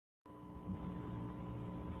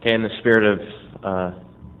Okay, in the spirit of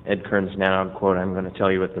Ed Kern's NANOG quote, I'm going to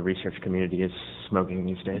tell you what the research community is smoking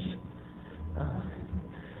these days.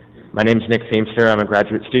 My name is Nick Feimster. I'm a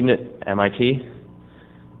graduate student at MIT.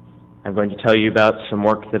 I'm going to tell you about some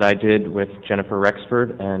work that I did with Jennifer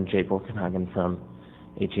Rexford and Jay Borkenhagen from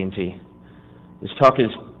AT&T. This talk is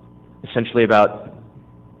essentially about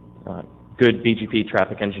good BGP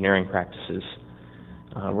traffic engineering practices.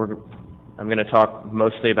 I'm going to talk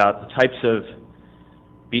mostly about the types of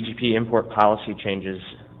BGP import policy changes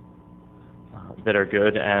that are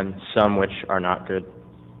good and some which are not good.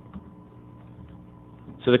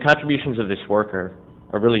 So the contributions of this work are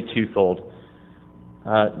really twofold.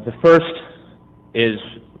 The first is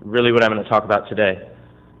really what I'm going to talk about today.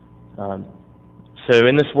 So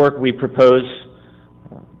in this work we propose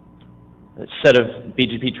a set of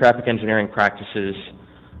BGP traffic engineering practices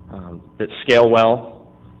that scale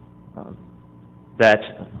well, that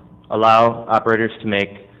allow operators to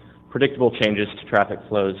make predictable changes to traffic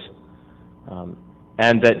flows,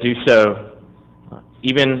 and that do so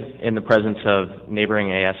even in the presence of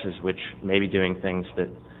neighboring ASs which may be doing things that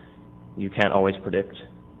you can't always predict.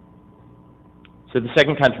 So the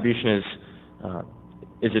second contribution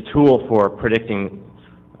is a tool for predicting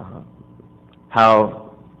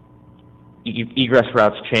how egress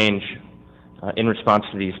routes change in response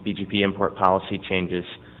to these BGP import policy changes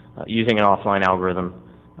using an offline algorithm.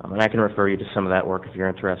 And I can refer you to some of that work if you're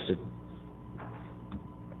interested.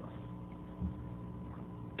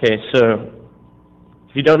 Okay, so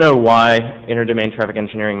if you don't know why interdomain traffic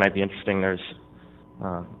engineering might be interesting, there's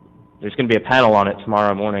going to be a panel on it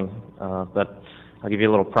tomorrow morning, but I'll give you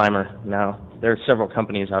a little primer now. There are several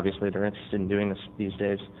companies, obviously, that are interested in doing this these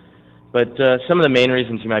days. But some of the main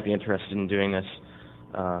reasons you might be interested in doing this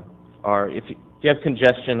are if you have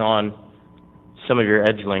congestion on some of your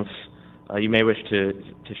edge links, you may wish to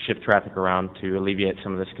shift traffic around to alleviate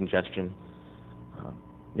some of this congestion.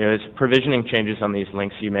 As provisioning changes on these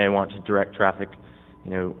links, you may want to direct traffic,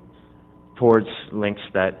 towards links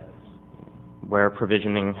where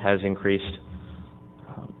provisioning has increased,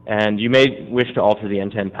 and you may wish to alter the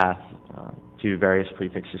end-to-end path to various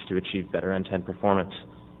prefixes to achieve better end-to-end performance.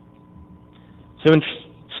 So in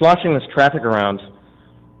sloshing this traffic around,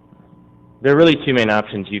 there are really two main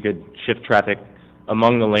options. You could shift traffic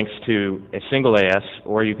among the links to a single AS,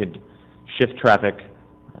 or you could shift traffic,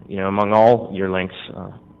 among all your links,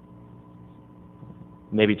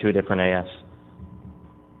 maybe to a different AS.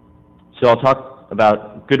 So I'll talk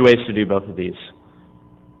about good ways to do both of these.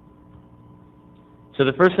 So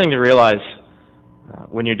the first thing to realize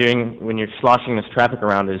when you're sloshing this traffic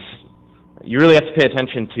around is you really have to pay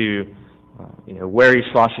attention to where you're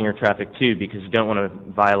sloshing your traffic to, because you don't want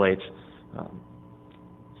to violate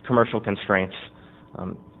commercial constraints.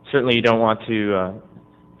 Certainly you don't want to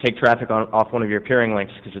take traffic off one of your peering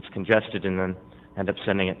links because it's congested and then end up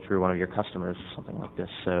sending it through one of your customers or something like this.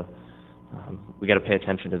 So we got to pay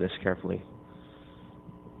attention to this carefully.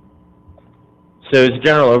 So as a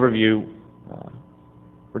general overview,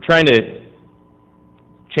 we're trying to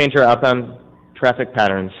change our outbound traffic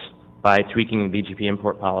patterns by tweaking BGP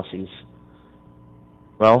import policies.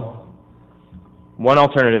 Well, one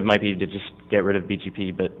alternative might be to just get rid of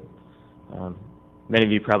BGP, but many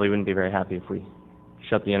of you probably wouldn't be very happy if we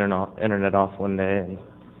shut the internet off one day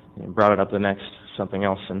and brought it up the next, something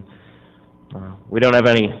else. And we don't have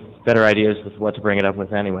any better ideas with what to bring it up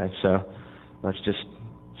with anyway, so let's just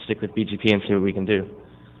stick with BGP and see what we can do.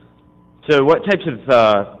 So what types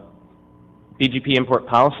of BGP import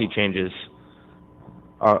policy changes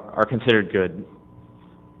are considered good?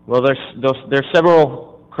 Well, there's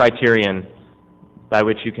several criterion by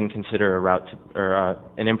which you can consider a route or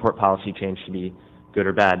an import policy change to be good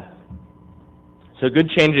or bad. So good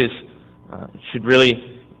changes should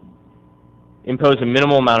really impose a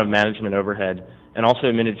minimal amount of management overhead and also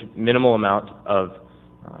a minimal amount of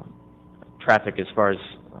traffic as far as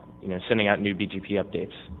sending out new BGP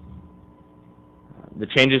updates. The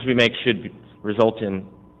changes we make should result in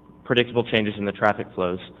predictable changes in the traffic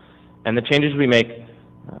flows, and the changes we make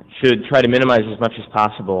should try to minimize as much as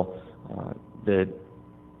possible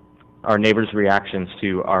our neighbors' reactions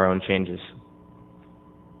to our own changes.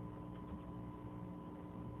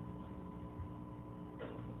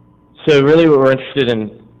 So really what we're interested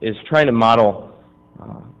in is trying to model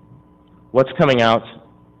what's coming out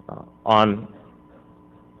on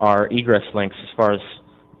our egress links as far as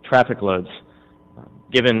traffic loads,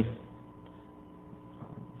 given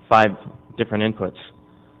 5 different inputs,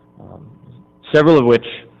 several of which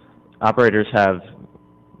operators have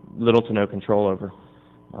little to no control over.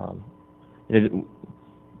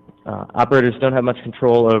 Operators don't have much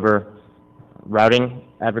control over routing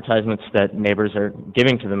advertisements that neighbors are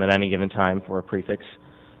giving to them at any given time for a prefix,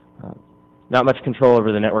 not much control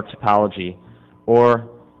over the network topology, or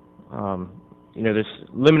there's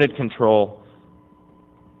limited control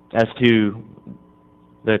as to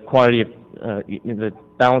the quantity of the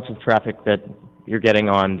balance of traffic that you're getting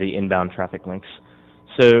on the inbound traffic links.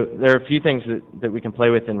 So there are a few things that we can play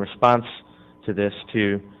with in response to this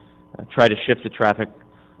to try to shift the traffic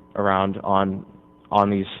around on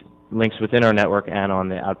these links within our network and on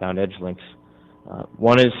the outbound edge links.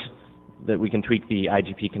 One is that we can tweak the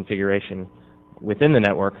IGP configuration within the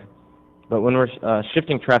network, but when we're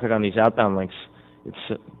shifting traffic on these outbound links,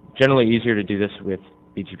 it's generally easier to do this with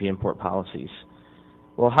BGP import policies.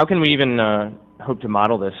 Well, how can we even hope to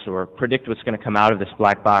model this or predict what's going to come out of this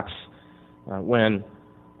black box when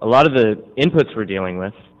a lot of the inputs we're dealing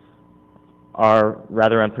with are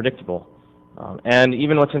rather unpredictable? And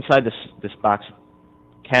even what's inside this box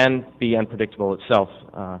can be unpredictable itself.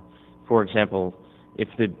 For example,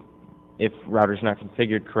 if router's not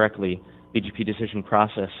configured correctly, BGP decision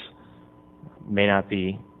process may not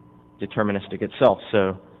be deterministic itself.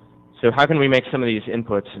 So how can we make some of these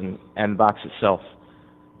inputs and the box itself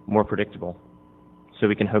more predictable so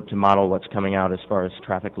we can hope to model what's coming out as far as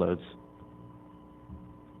traffic loads?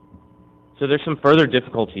 So there's some further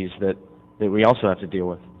difficulties that we also have to deal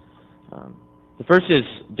with. The first is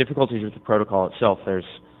difficulties with the protocol itself. There's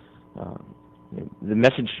the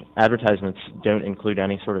message advertisements don't include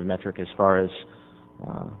any sort of metric as far as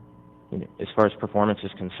performance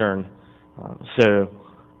is concerned. So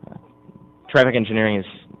traffic engineering is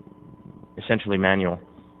essentially manual.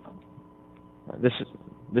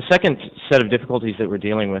 The second set of difficulties that we're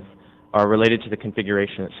dealing with are related to the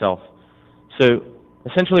configuration itself. So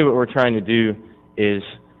essentially what we're trying to do is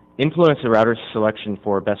influence the router's selection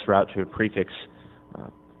for best route to a prefix,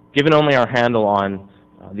 given only our handle on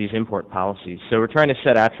these import policies. So we're trying to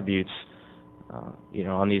set attributes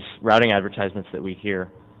on these routing advertisements that we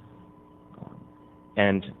hear,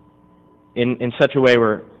 and in such a way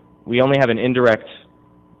where we only have an indirect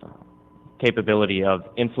capability of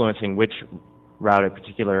influencing which route a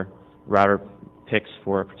particular router picks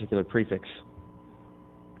for a particular prefix.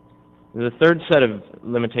 The third set of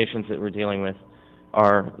limitations that we're dealing with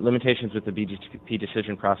are limitations with the BGP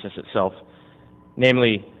decision process itself.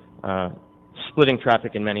 Namely, splitting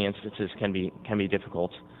traffic in many instances can be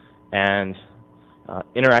difficult, and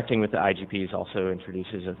interacting with the IGPs also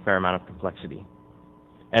introduces a fair amount of complexity.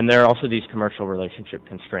 And there are also these commercial relationship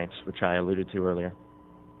constraints, which I alluded to earlier.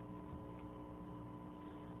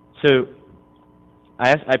 So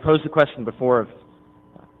I posed the question before of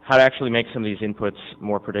how to actually make some of these inputs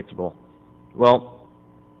more predictable. Well,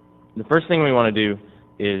 the first thing we want to do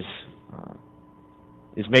is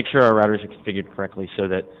make sure our routers are configured correctly so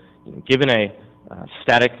that, given a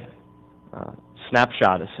static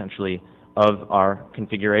snapshot, essentially, of our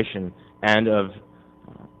configuration and of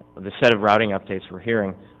the set of routing updates we're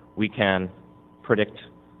hearing, we can predict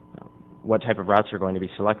what type of routes are going to be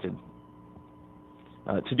selected.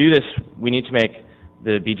 To do this, we need to make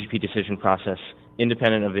the BGP decision process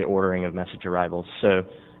independent of the ordering of message arrivals. So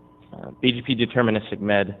BGP deterministic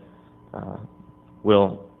MED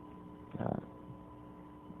will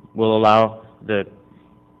allow the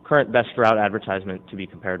current best route advertisement to be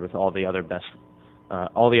compared with all the other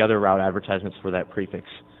route advertisements for that prefix,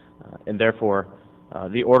 and therefore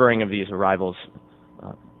the ordering of these arrivals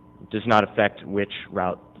does not affect which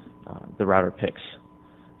route the router picks.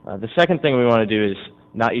 The second thing we want to do is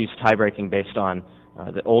not use tie breaking based on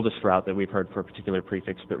the oldest route that we've heard for a particular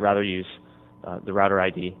prefix, but rather use the router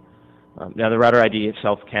ID. Now, the router ID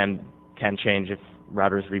itself can change if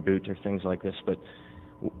routers reboot or things like this, but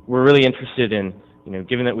we're really interested in,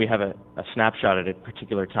 given that we have a snapshot at a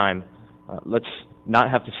particular time, let's not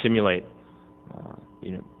have to simulate,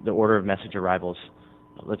 the order of message arrivals.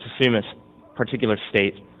 Let's assume a particular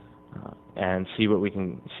state and see what we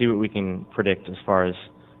can predict as far as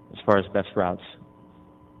best routes.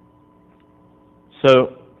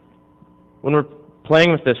 So when we're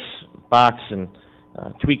playing with this box and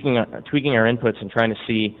tweaking our inputs and trying to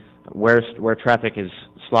see where traffic is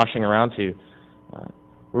sloshing around to,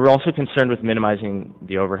 we're also concerned with minimizing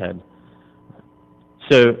the overhead.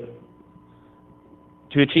 So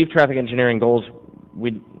to achieve traffic engineering goals,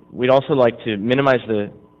 we'd also like to minimize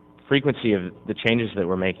the frequency of the changes that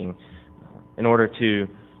we're making in order to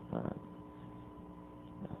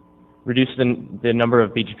reduce the number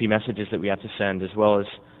of BGP messages that we have to send, as well as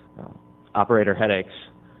operator headaches.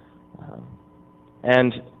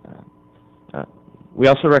 We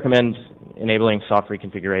also recommend enabling soft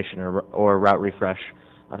reconfiguration or route refresh,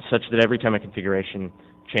 such that every time a configuration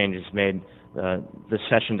change is made, the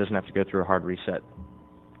session doesn't have to go through a hard reset.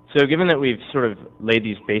 So given that we've sort of laid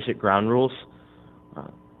these basic ground rules,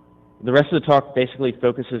 the rest of the talk basically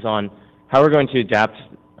focuses on how we're going to adapt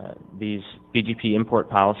these BGP import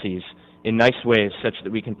policies in nice ways such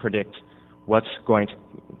that we can predict what's going to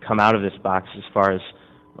come out of this box as far as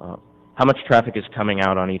how much traffic is coming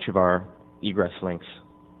out on each of our egress links.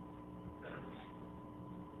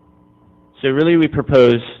 So really we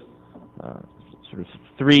propose sort of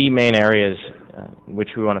three main areas in which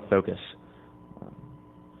we want to focus.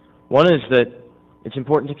 One is that it's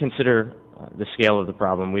important to consider the scale of the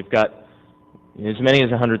problem. We've got as many as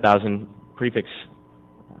 100,000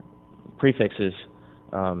 prefixes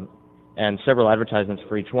and several advertisements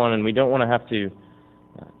for each one, and we don't want to have to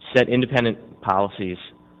set independent policies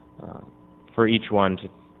for each one to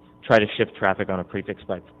try to shift traffic on a prefix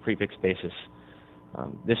by prefix basis.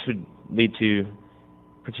 This would lead to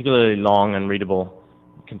particularly long unreadable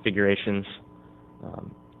configurations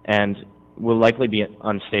and will likely be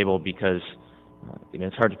unstable because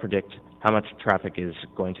it's hard to predict how much traffic is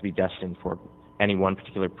going to be destined for any one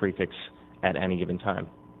particular prefix at any given time.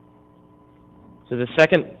 So the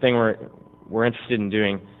second thing we're interested in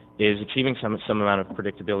doing is achieving some amount of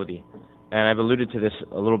predictability. And I've alluded to this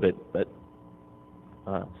a little bit, but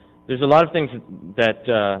there's a lot of things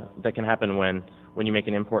that can happen when you make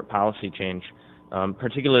an import policy change,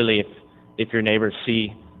 particularly if your neighbors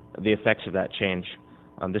see the effects of that change.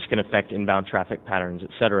 This can affect inbound traffic patterns,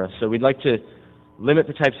 et cetera. So we'd like to limit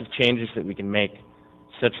the types of changes that we can make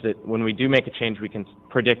such that when we do make a change, we can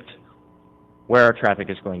predict where our traffic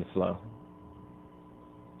is going to flow.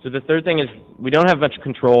 So the third thing is we don't have much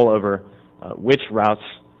control over which routes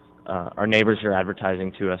our neighbors are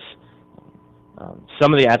advertising to us.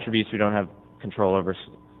 Some of the attributes we don't have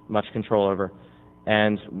much control over,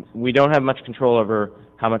 and we don't have much control over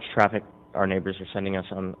how much traffic our neighbors are sending us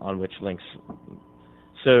on which links.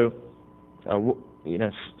 So,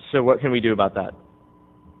 so what can we do about that?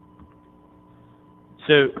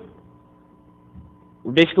 So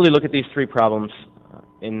we basically look at these three problems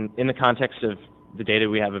in the context of the data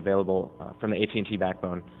we have available from the AT&T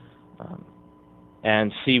backbone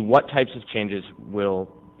and see what types of changes will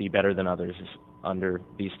be better than others under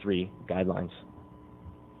these three guidelines.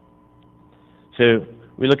 So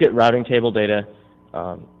we look at routing table data,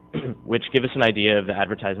 which give us an idea of the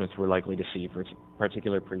advertisements we're likely to see for a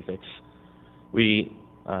particular prefix. We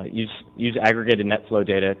use aggregated net flow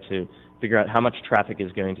data to figure out how much traffic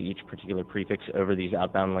is going to each particular prefix over these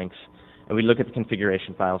outbound links. And we look at the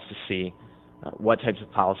configuration files to see what types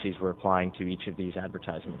of policies we're applying to each of these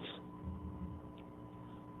advertisements.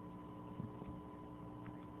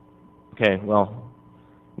 Okay, well,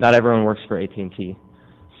 not everyone works for AT&T.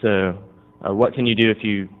 So what can you do if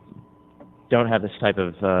you don't have this type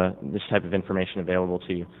of information available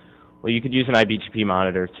to you? Well, you could use an iBGP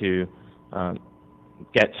monitor to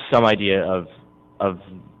get some idea of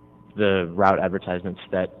the route advertisements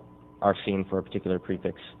that are seen for a particular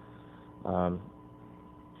prefix.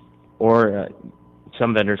 Or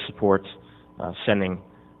some vendors support sending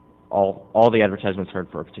all the advertisements heard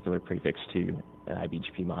for a particular prefix to an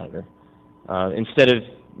iBGP monitor. Instead of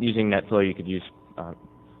using NetFlow, you could use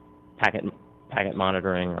packet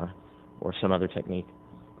monitoring or some other technique.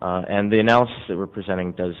 And the analysis that we're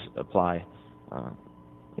presenting does apply,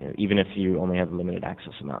 even if you only have limited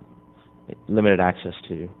access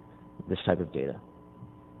to this type of data.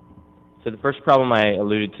 So the first problem I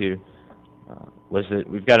alluded to was that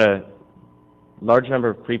we've got a large number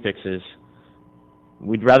of prefixes.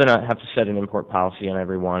 We'd rather not have to set an import policy on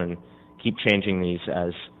every one and keep changing these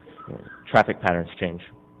as traffic patterns change.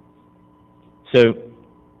 So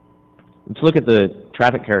let's look at the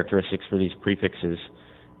traffic characteristics for these prefixes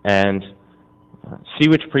and see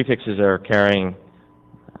which prefixes are carrying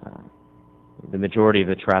the majority of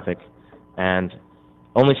the traffic and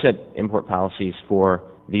only set import policies for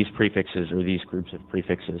these prefixes or these groups of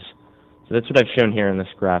prefixes. So that's what I've shown here in this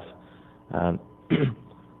graph. On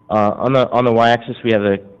the y-axis, we have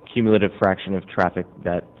a cumulative fraction of traffic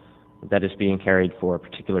that is being carried for a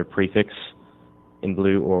particular prefix in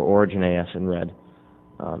blue or origin AS in red.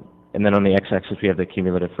 And then on the x-axis, we have the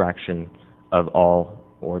cumulative fraction of all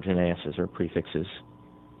origin ASs or prefixes.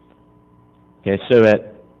 Okay, so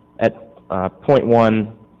at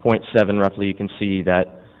 0.1, 0.7 roughly, you can see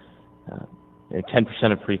that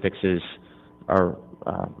 10% of prefixes are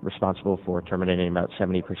responsible for terminating about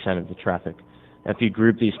 70% of the traffic. And if you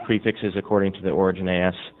group these prefixes according to the origin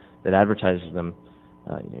AS that advertises them,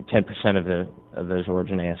 10% of those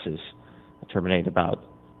origin ASs terminate about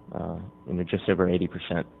just over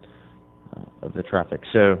 80% of the traffic.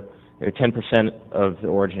 So 10% of the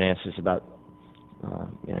origin AS is about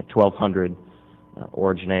 1,200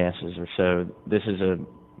 origin ASs or so. This is a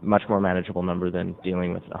much more manageable number than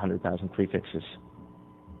dealing with 100,000 prefixes.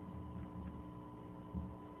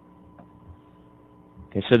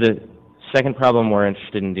 Okay, so the second problem we're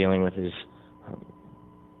interested in dealing with is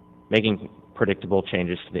making predictable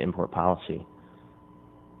changes to the import policy.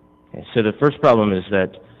 Okay, so the first problem is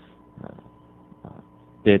that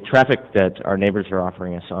the traffic that our neighbors are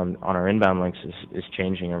offering us on our inbound links is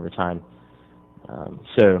changing over time.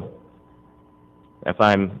 So if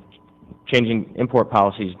I'm changing import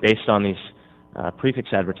policies based on these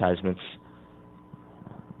prefix advertisements,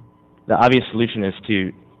 the obvious solution is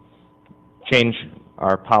to change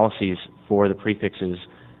our policies for the prefixes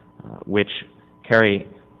which carry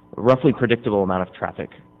a roughly predictable amount of traffic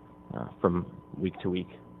from week to week.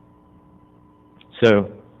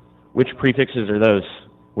 So which prefixes are those?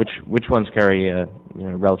 Which ones carry a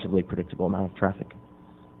relatively predictable amount of traffic?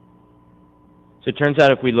 So it turns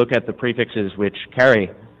out if we look at the prefixes which carry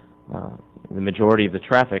the majority of the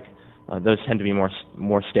traffic, those tend to be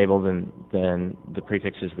more stable than the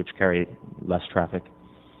prefixes which carry less traffic.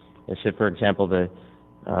 So, for example, the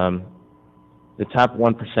top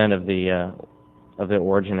 1% of the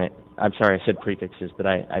origin, I'm sorry, I said prefixes, but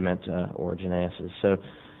I meant origin ASs. So,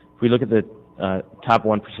 if we look at the top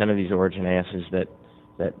 1% of these origin ASs that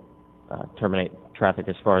terminate traffic,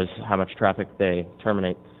 as far as how much traffic they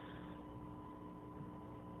terminate,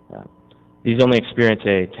 these only experience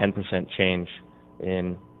a 10% change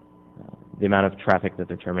in the amount of traffic that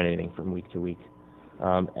they're terminating from week to week.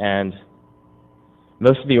 And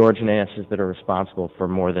most of the origin ASs that are responsible for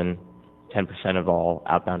more than 10% of all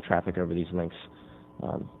outbound traffic over these links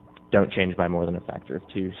don't change by more than a factor of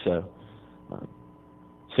 2. So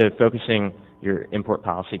focusing your import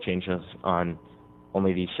policy changes on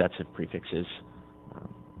only these sets of prefixes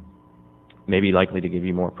may be likely to give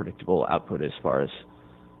you more predictable output as far as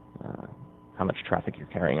how much traffic you're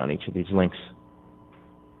carrying on each of these links.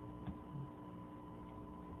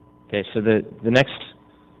 Okay, so the next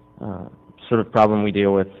sort of problem we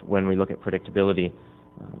deal with when we look at predictability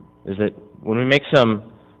is that when we make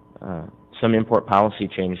some import policy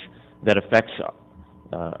change that affects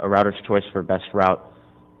a router's choice for best route,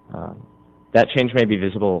 that change may be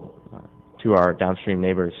visible to our downstream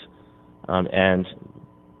neighbors, and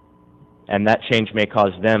that change may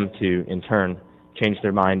cause them to, in turn, change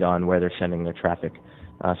their mind on where they're sending their traffic.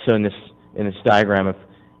 So in this diagram,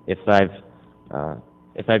 if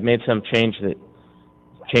I've made some change that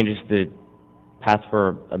changes the path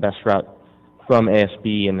for a best route from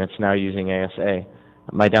ASB and that's now using ASA,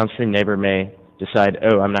 my downstream neighbor may decide,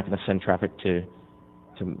 oh, I'm not going to send traffic to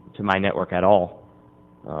my network at all.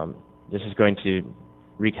 This is going to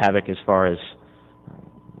wreak havoc as far as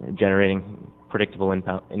generating predictable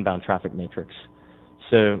inbound traffic matrix.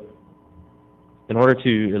 So in order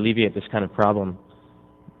to alleviate this kind of problem,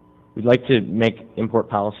 we'd like to make import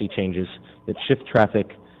policy changes that shift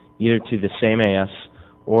traffic either to the same AS,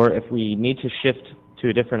 or if we need to shift to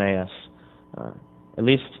a different AS, at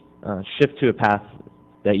least shift to a path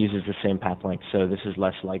that uses the same path length. So this is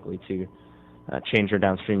less likely to change our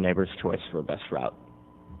downstream neighbor's choice for a best route.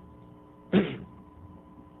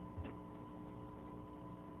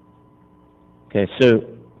 Okay, so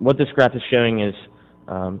what this graph is showing is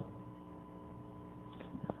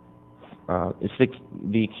it's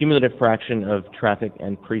the cumulative fraction of traffic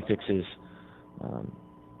and prefixes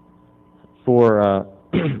for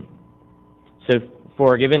so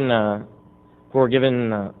for a given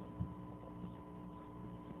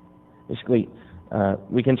basically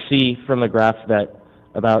we can see from the graph that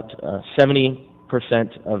about 70%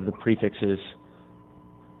 of the prefixes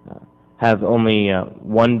have only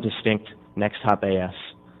one distinct next hop AS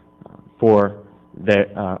for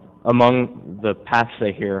the among the paths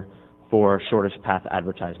they hear for shortest path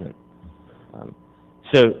advertisement.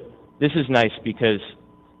 So this is nice because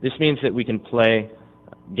this means that we can play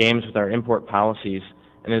games with our import policies,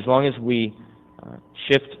 and as long as we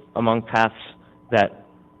shift among paths that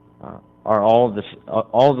are all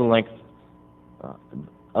the length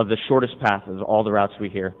of the shortest path of all the routes we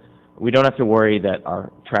hear, we don't have to worry that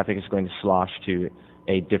our traffic is going to slosh to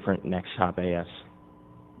a different next hop AS.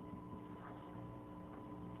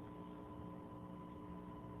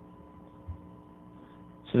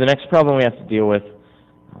 So the next problem we have to deal with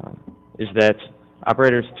is that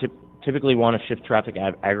operators typically want to shift traffic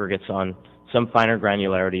aggregates on some finer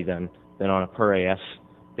granularity than on a per AS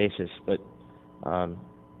basis, but on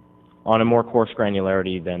a more coarse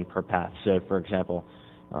granularity than per path. So, for example,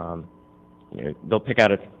 they'll pick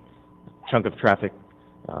out a chunk of traffic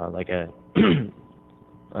like a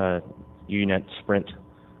UNet Sprint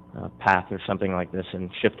path or something like this and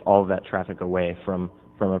shift all of that traffic away from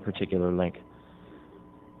a particular link.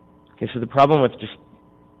 Okay, so the problem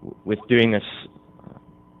with doing this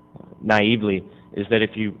naively is that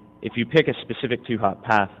if you pick a specific 2-hop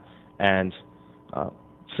path and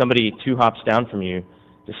somebody 2 hops down from you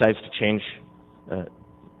decides to change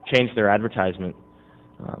their advertisement,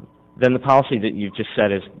 then the policy that you've just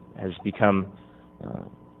set has become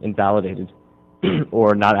invalidated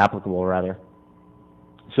or not applicable, rather.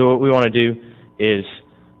 So what we want to do is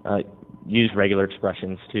use regular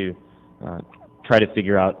expressions to try to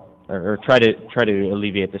figure out or try to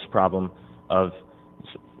alleviate this problem of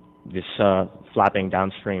this flapping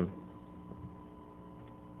downstream.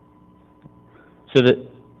 So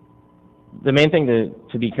the main thing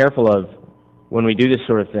to be careful of when we do this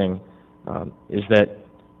sort of thing is that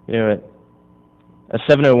a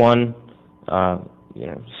 701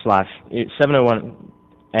 slash 701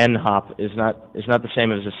 N hop is not the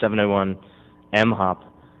same as a 701 M hop.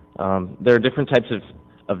 There are different types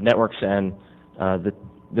of networks, and the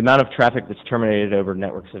amount of traffic that's terminated over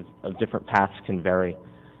networks of different paths can vary.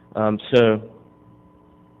 So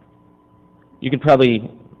you can probably,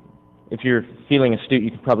 if you're feeling astute,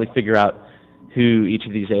 you can probably figure out who each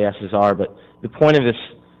of these ASs are. But the point of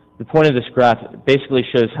this graph basically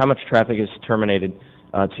shows how much traffic is terminated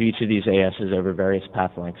to each of these ASs over various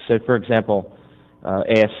path lengths. So, for example,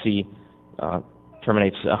 ASC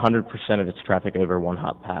terminates 100% of its traffic over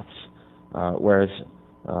 1-hop paths, whereas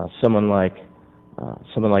someone like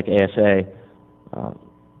ASA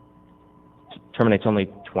terminates only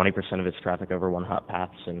 20% of its traffic over 1-hop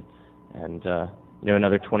paths, and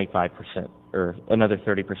another 25% or another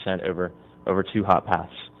 30% over 2-hop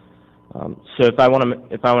paths. So if I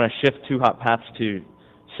want to shift 2-hop paths to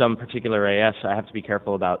some particular AS, I have to be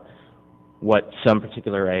careful about what some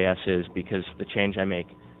particular AS is, because the change I make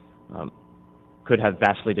could have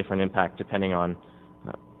vastly different impact depending on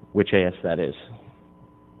which AS that is.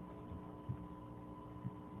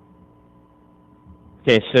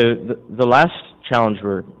 Okay, so the last challenge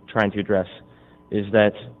we're trying to address is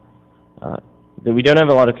that we don't have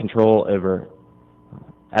a lot of control over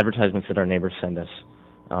advertisements that our neighbors send us.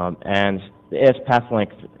 And the AS path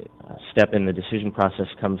length step in the decision process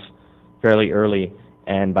comes fairly early,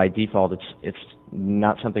 and by default it's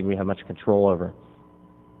not something we have much control over.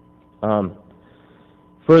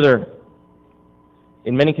 Further,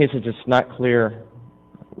 in many cases it's not clear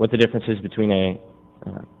what the difference is between a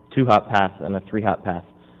 2-hop path and a 3-hop path.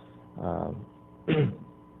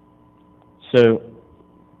 So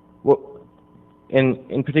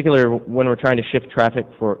in particular, when we're trying to shift traffic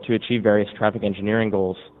to achieve various traffic engineering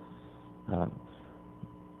goals,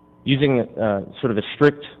 using sort of a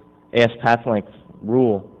strict AS path length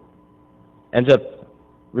rule ends up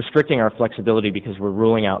restricting our flexibility, because we're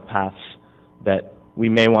ruling out paths that we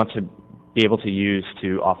may want to be able to use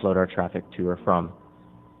to offload our traffic to or from.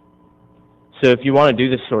 So if you want to do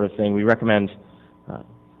this sort of thing, we recommend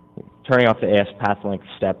turning off the AS path length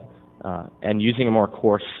step and using a more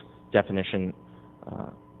coarse definition,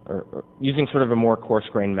 or using sort of a more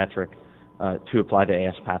coarse-grained metric to apply the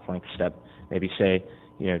AS path length step. Maybe say,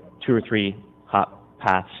 2 or 3 hop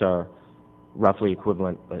paths are roughly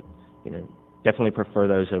equivalent, but definitely prefer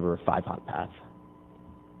those over a 5-hop path.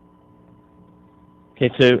 Okay,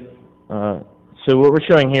 so what we're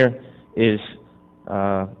showing here is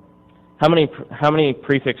how many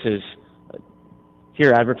prefixes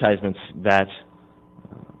here advertisements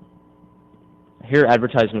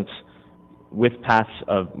with paths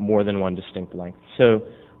of more than one distinct length. So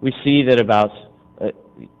we see that about a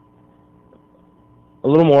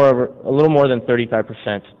little more than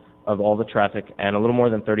 35% of all the traffic and a little more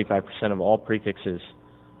than 35% of all prefixes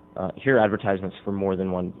hear advertisements for more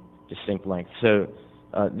than one distinct length. So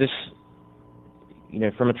this,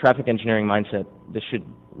 from a traffic engineering mindset, this should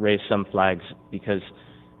raise some flags, because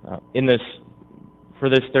for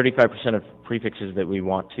those 35% of prefixes that we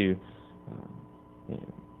want to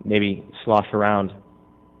maybe slosh around,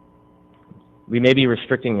 we may be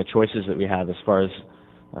restricting the choices that we have as far as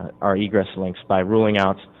our egress links by ruling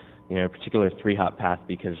out a particular 3-hop path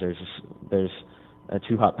because there's a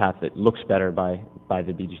 2-hop path that looks better by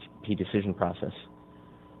the BGP decision process.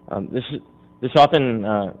 This often,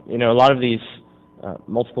 a lot of these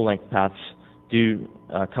multiple length paths do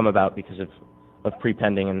come about because of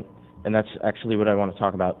prepending, and that's actually what I want to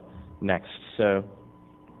talk about next. So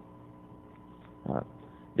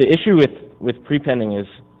the issue with prepending is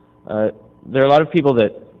there are a lot of people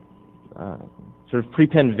that sort of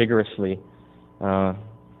prepend vigorously.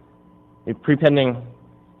 Prepending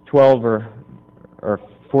 12 or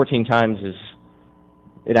 14 times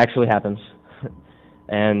it actually happens,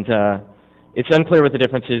 and it's unclear what the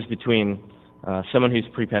difference is between someone who's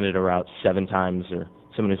prepended a route 7 times or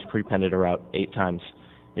someone who's prepended a route 8 times.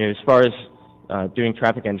 You know, as far as doing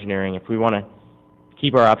traffic engineering, if we want to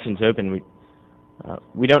keep our options open,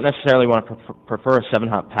 we don't necessarily want to prefer a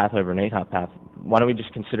 7-hop path over an 8-hop path. Why don't we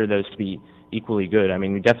just consider those to be equally good? I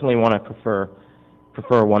mean, we definitely want to prefer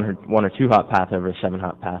a 1 or 2-hop path over a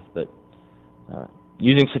 7-hop path, but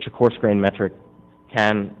using such a coarse-grained metric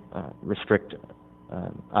can restrict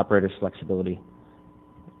operators' flexibility.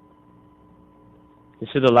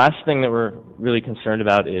 So the last thing that we're really concerned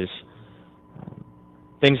about is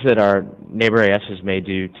things that our neighbor ASs may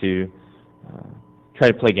do to try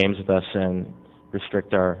to play games with us and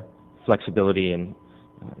restrict our flexibility in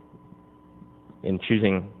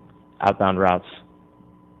choosing outbound routes.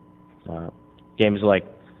 Games like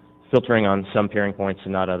filtering on some peering points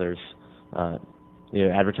and not others. You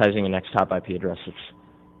know, advertising a next hop IP address that's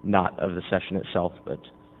not of the session itself, but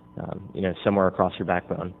you know, somewhere across your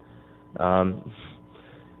backbone.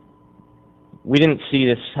 We didn't see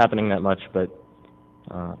this happening that much, but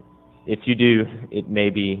if you do, it may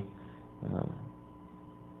be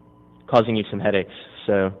causing you some headaches.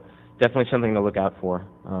 So definitely something to look out for.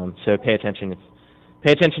 So pay attention.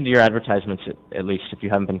 Pay attention to your advertisements, at least, if you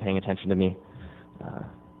haven't been paying attention to me.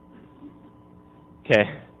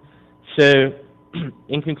 Okay. So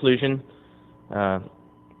in conclusion,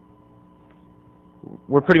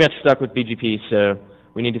 we're pretty much stuck with BGP, so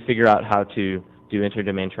we need to figure out how to do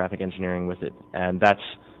inter-domain traffic engineering with it, and that's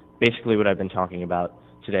basically what I've been talking about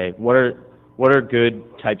today. What are good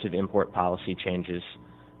types of import policy changes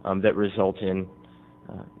that result in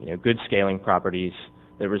you know, good scaling properties,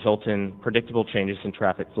 that result in predictable changes in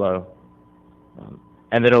traffic flow,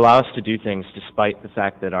 and that allow us to do things despite the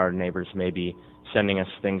fact that our neighbors may be sending us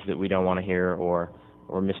things that we don't want to hear or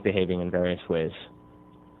misbehaving in various ways.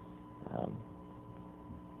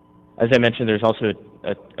 As I mentioned, there's also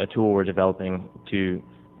a tool we're developing to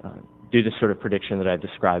do this sort of prediction that I've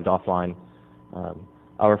described offline.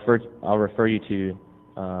 I'll refer you to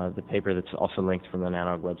the paper that's also linked from the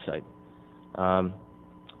NANOG website.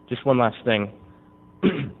 Just one last thing.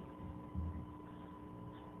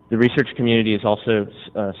 The research community is also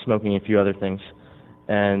smoking a few other things,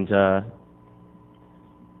 and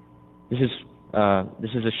this is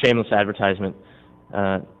a shameless advertisement.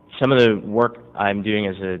 Some of the work I'm doing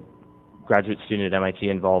as a graduate student at MIT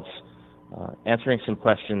involves answering some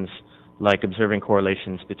questions like observing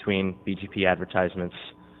correlations between BGP advertisements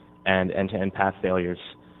and end-to-end path failures.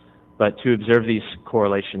 But to observe these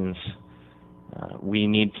correlations, we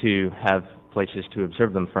need to have places to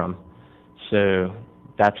observe them from. So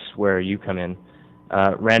that's where you come in.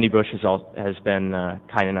 Randy Bush has been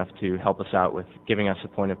kind enough to help us out with giving us a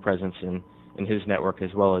point of presence in his network,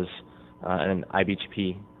 as well as an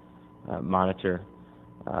iBGP monitor.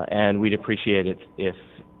 And we'd appreciate it if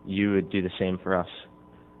you would do the same for us.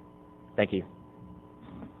 Thank you.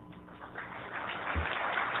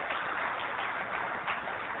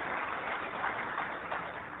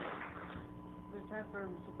 There's time for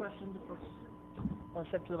some questions. Want to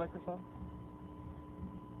step to the microphone?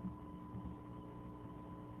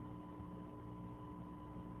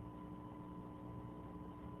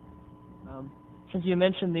 Since you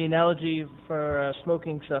mentioned the analogy for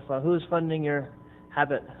smoking stuff, who's funding your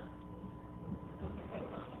habit?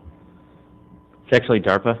 It's actually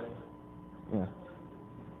DARPA. Yeah.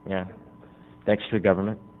 Yeah. Thanks to the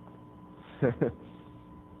government.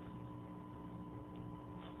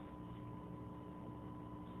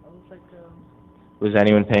 Was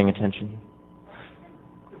anyone paying attention?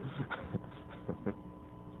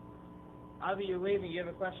 Avi, you're waving. You have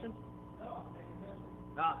a question?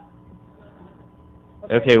 Ah.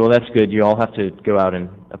 Okay, well that's good. You all have to go out and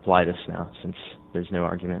apply this now, since there's no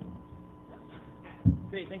argument.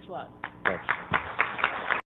 Great, thanks a lot. Thanks.